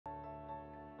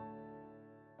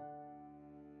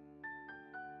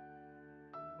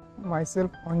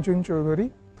myself Anjan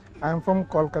Choudhary. I am from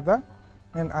Kolkata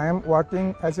and I am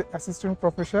working as an assistant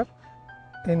professor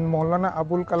in Maulana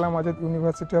Abul Kalam Azad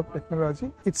University of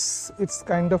Technology. It's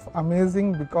kind of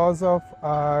amazing because of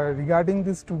regarding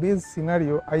this today's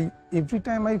scenario. Every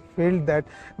time I felt that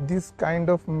this kind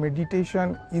of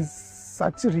meditation is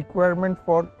such a requirement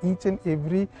for each and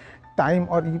every time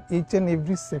और each and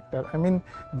every sector. I mean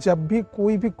जब भी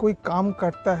कोई काम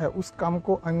करता है उस काम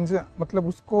को मतलब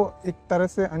उसको एक तरह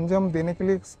से अंजाम देने के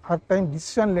लिए हर टाइम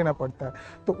डिसीजन लेना पड़ता है।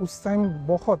 तो उस टाइम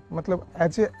बहुत मतलब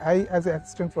as a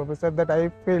assistant professor that I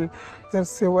feel there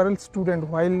several student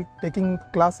while taking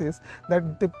classes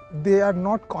that they are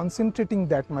not concentrating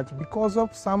that much because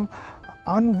of some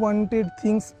unwanted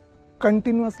things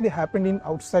continuously happen in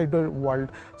outside the world,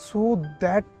 so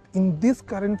that in this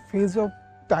current phase of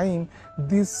time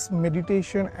this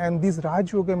meditation and this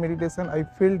Raj Yoga meditation I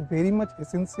felt very much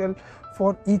essential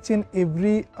for each and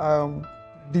every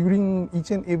during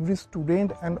each and every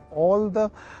student and all the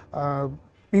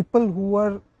people who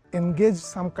are engaged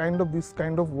some kind of this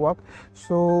kind of work.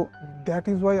 So that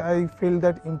is why I feel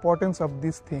that importance of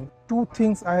this thing. Two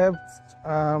things I have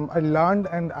I learned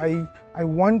and I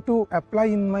want to apply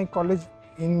in my college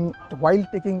while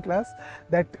taking class,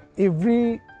 that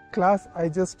every class I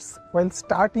just while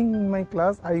starting my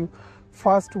class I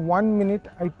first 1 minute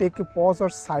I take a pause or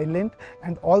silent,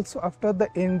 and also after the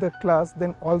end the class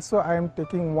then also I am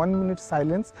taking 1 minute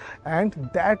silence. And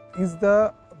that is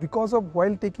the because of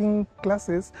while taking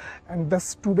classes and the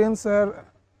students are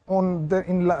on the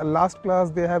last class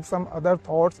they have some other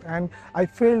thoughts, and I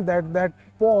feel that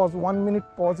pause 1 minute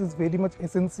pause is very much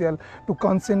essential to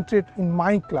concentrate in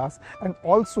my class. And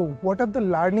also what are the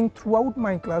learning throughout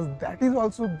my class, that is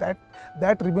also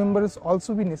that remembrance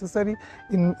also be necessary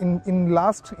in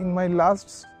my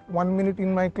last 1 minute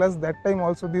in my class. That time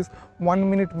also this 1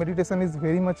 minute meditation is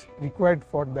very much required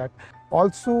for that.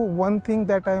 Also one thing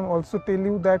that I am also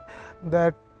tell you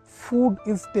that food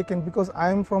is taken, because I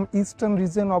am from eastern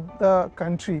region of the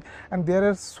country and there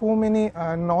are so many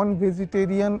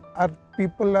non-vegetarian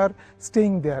people are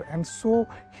staying there, and so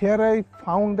here I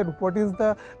found that what is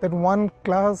that one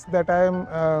class that I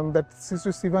am that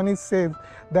Sister Shivani says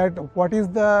that what is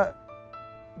the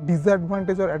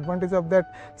disadvantage or advantage of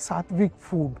that sattvic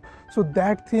food. So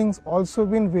that things also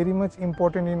been very much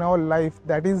important in our life.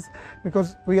 That is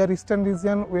because we are eastern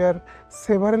region where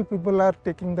several people are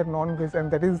taking the non-veg, and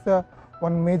that is the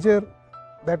one major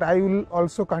that I will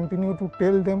also continue to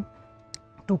tell them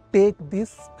to take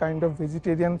this kind of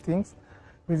vegetarian things,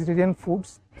 vegetarian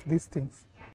foods, these things.